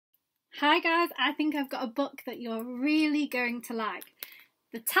Hi guys, I think I've got a book that you're really going to like.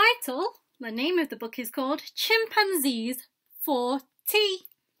 The name of the book is called Chimpanzees for Tea.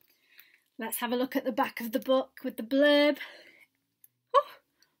 Let's have a look at the back of the book with the blurb. Oh,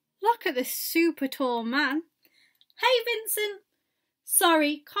 look at this super tall man. Hey Vincent!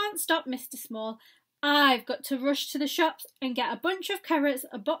 Sorry, can't stop Mr. Small. I've got to rush to the shops and get a bunch of carrots,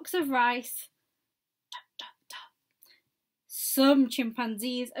 a box of rice. Some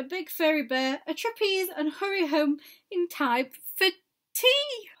chimpanzees, a big furry bear, a trapeze, and hurry home in time for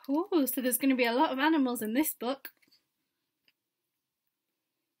tea. Oh, so there's going to be a lot of animals in this book.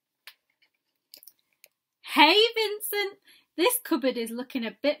 Hey Vincent, this cupboard is looking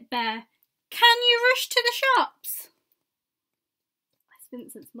a bit bare. Can you rush to the shops? That's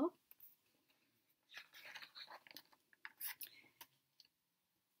Vincent's mum.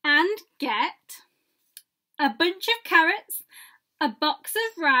 And get a bunch of carrots, a box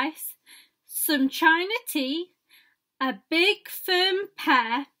of rice, some China tea, a big firm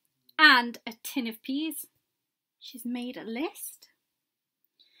pear, and a tin of peas. She's made a list.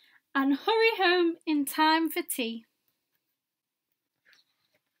 And hurry home in time for tea.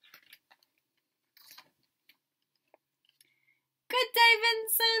 Good day,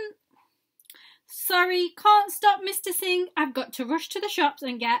 Vincent. Sorry, can't stop Mr. Singh. I've got to rush to the shops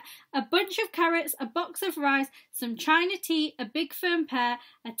and get a bunch of carrots, a box of rice, some China tea, a big firm pear,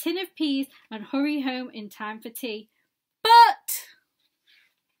 a tin of peas, and hurry home in time for tea. But...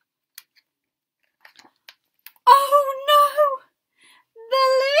 oh no! The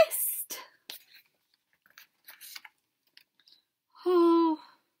list! Oh...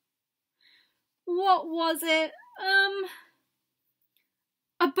 what was it?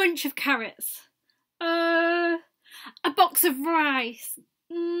 A bunch of carrots. A box of rice,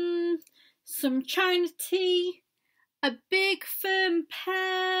 some China tea, a big firm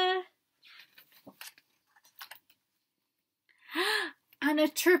pear, and a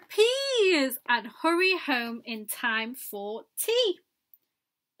trapeze, and hurry home in time for tea.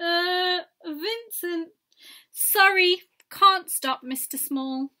 Vincent, sorry, can't stop Mr.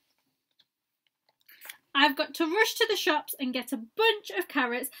 Small. I've got to rush to the shops and get a bunch of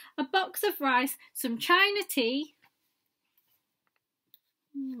carrots, a box of rice, some China tea.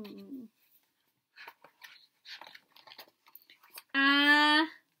 And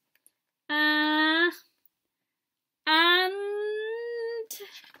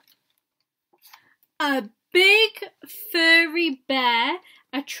a big furry bear,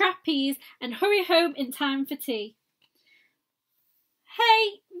 a trapeze, and hurry home in time for tea.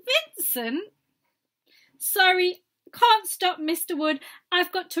 Hey, Vincent! Sorry, can't stop Mr. Wood.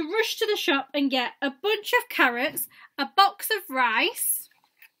 I've got to rush to the shop and get a bunch of carrots, a box of rice,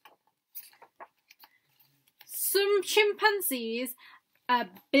 some chimpanzees, a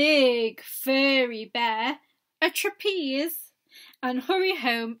big furry bear, a trapeze, and hurry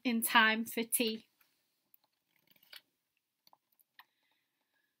home in time for tea.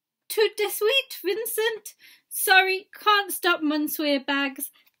 Tutti sweet, Vincent. Sorry, can't stop Munswear bags.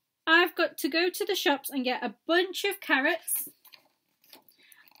 I've got to go to the shops and get a bunch of carrots,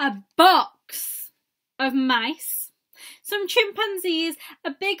 a box of mice, some chimpanzees,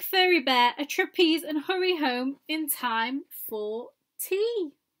 a big furry bear, a trapeze, and hurry home in time for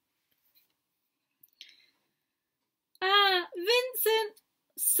tea. Vincent,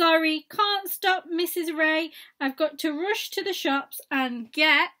 sorry, can't stop Mrs. Ray. I've got to rush to the shops and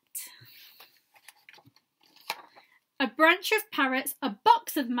get a branch of parrots, a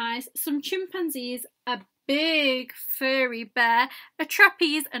box of mice, some chimpanzees, a big furry bear, a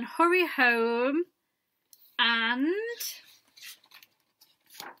trapeze, and hurry home and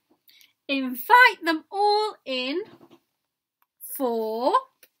invite them all in for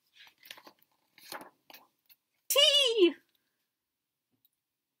tea.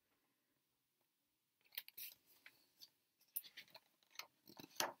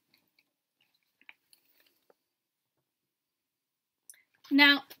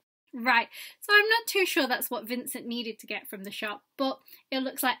 Now, right, so I'm not too sure that's what Vincent needed to get from the shop, but it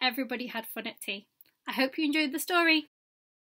looks like everybody had fun at tea. I hope you enjoyed the story.